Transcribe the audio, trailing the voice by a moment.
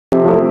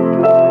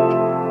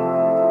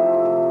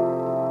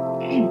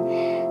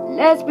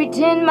Let's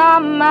pretend my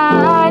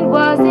mind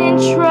was in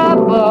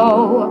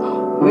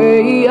trouble,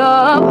 way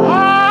up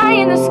high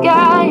in the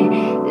sky.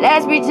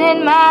 Let's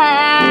pretend my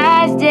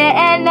eyes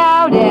didn't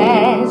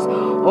notice,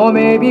 or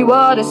maybe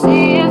what I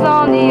see is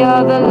on the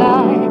other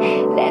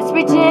line. Let's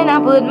pretend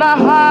I put my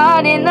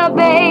heart in the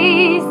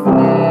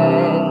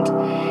basement,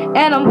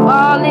 and I'm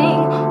falling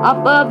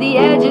off of the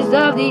edges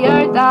of the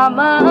earth. I'm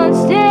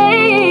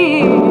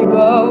unstable.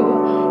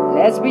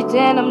 Let's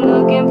pretend I'm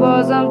looking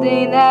for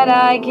something that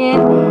I can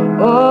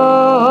hold.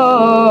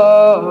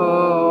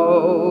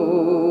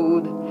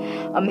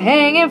 I'm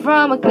hanging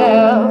from a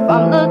clef,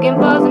 I'm looking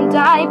for some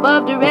type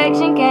of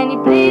direction. Can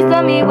you please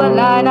tell me what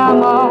line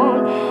I'm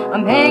on?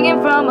 I'm hanging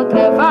from a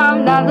clef,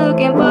 I'm not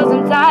looking for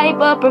some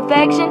type of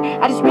perfection.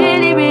 I just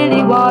really,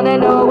 really wanna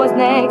know what's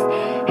next.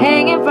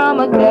 Hanging from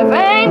a clef,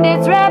 and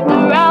it's wrapped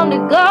around a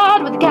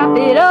God with a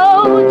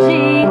capital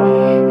G,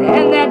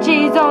 and that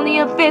G's only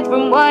a fifth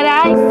from what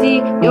I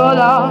see. You're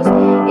lost,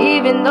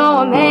 even though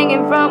I'm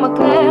hanging from a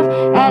cliff.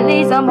 At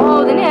least I'm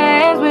holding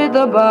hands with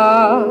the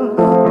boss.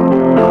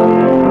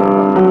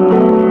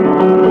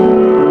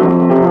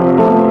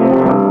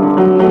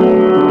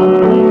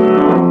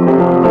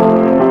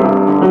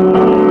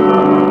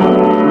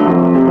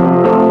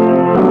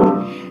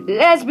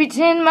 Let's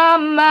pretend my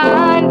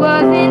mind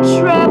was in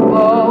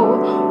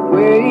trouble,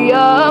 way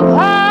up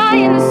high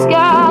in the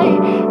sky.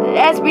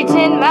 Let's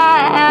pretend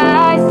my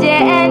eyes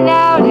didn't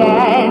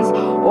notice,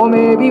 or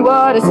maybe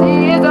what I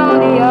see is on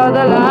the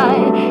other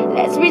line.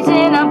 Let's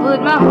pretend I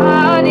put my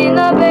heart in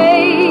the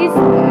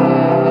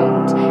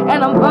basement,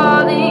 and I'm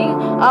falling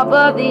off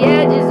of the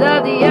edges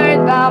of the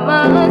earth. I'm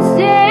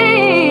unstable.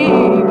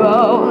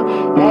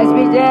 Let's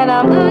pretend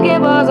I'm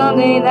looking for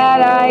something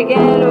that I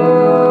can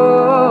hold.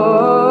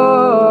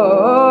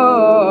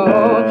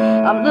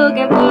 I'm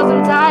looking for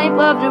some type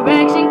of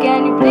direction.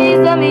 Can you please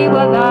tell me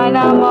what line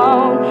I'm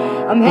on?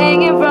 I'm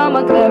hanging from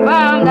a cliff,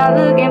 I'm not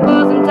looking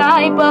for some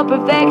type of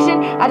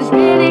perfection. I just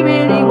really,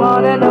 really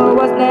wanna know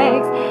what's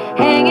next.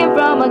 Hanging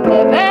from a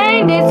cliff,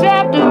 and it's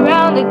wrapped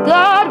around a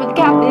God with a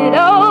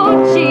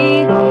capital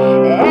G,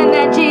 and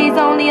that G's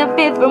only a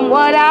fifth from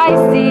what I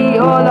see.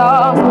 You're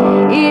lost,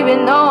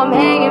 even though I'm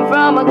hanging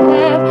from a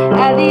cliff.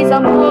 At least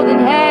I'm holding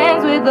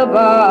hands with the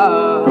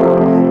bar.